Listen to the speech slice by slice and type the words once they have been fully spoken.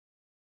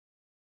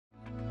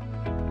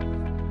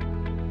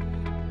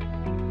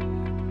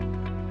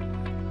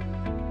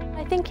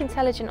think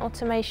intelligent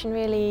automation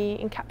really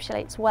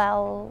encapsulates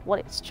well what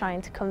it's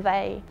trying to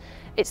convey.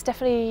 It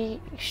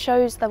definitely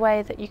shows the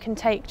way that you can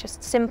take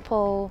just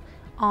simple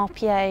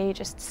RPA,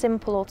 just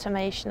simple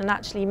automation, and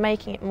actually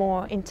making it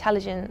more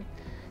intelligent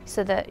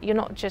so that you're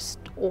not just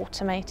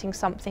automating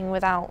something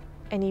without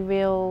any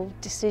real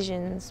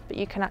decisions, but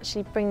you can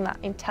actually bring that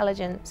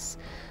intelligence,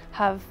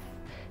 have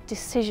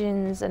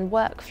decisions and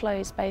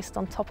workflows based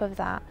on top of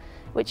that,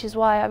 which is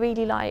why I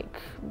really like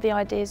the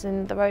ideas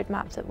and the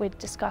roadmap that we'd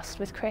discussed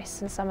with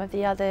Chris and some of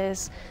the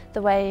others,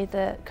 the way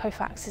that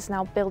Kofax is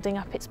now building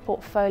up its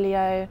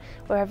portfolio,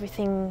 where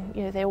everything,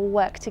 they all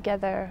work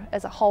together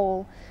as a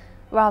whole,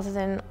 rather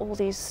than all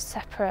these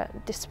separate,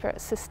 disparate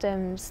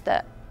systems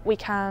that we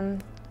can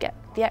get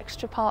the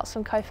extra parts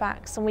from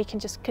Kofax and we can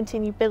just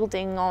continue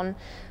building on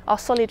our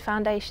solid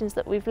foundations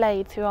that we've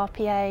laid through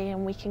RPA,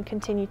 and we can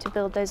continue to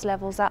build those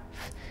levels up,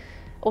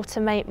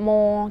 automate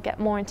more, get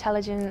more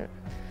intelligent.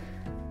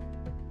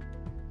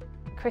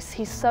 Chris,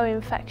 he's so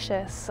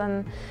infectious,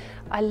 and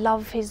I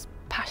love his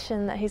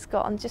passion that he's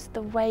got and just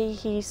the way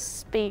he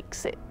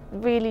speaks. It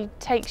really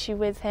takes you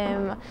with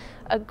him.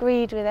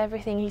 Agreed with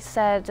everything he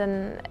said,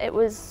 and it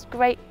was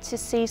great to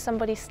see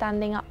somebody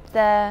standing up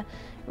there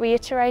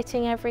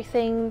reiterating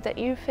everything that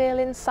you feel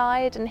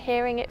inside and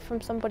hearing it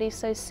from somebody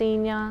so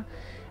senior,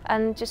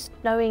 and just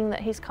knowing that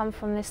he's come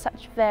from this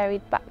such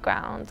varied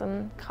background,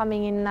 and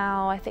coming in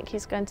now I think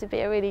he's going to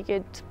be a really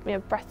good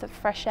breath of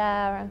fresh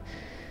air and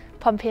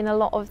pump in a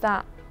lot of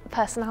that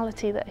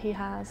personality that he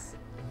has.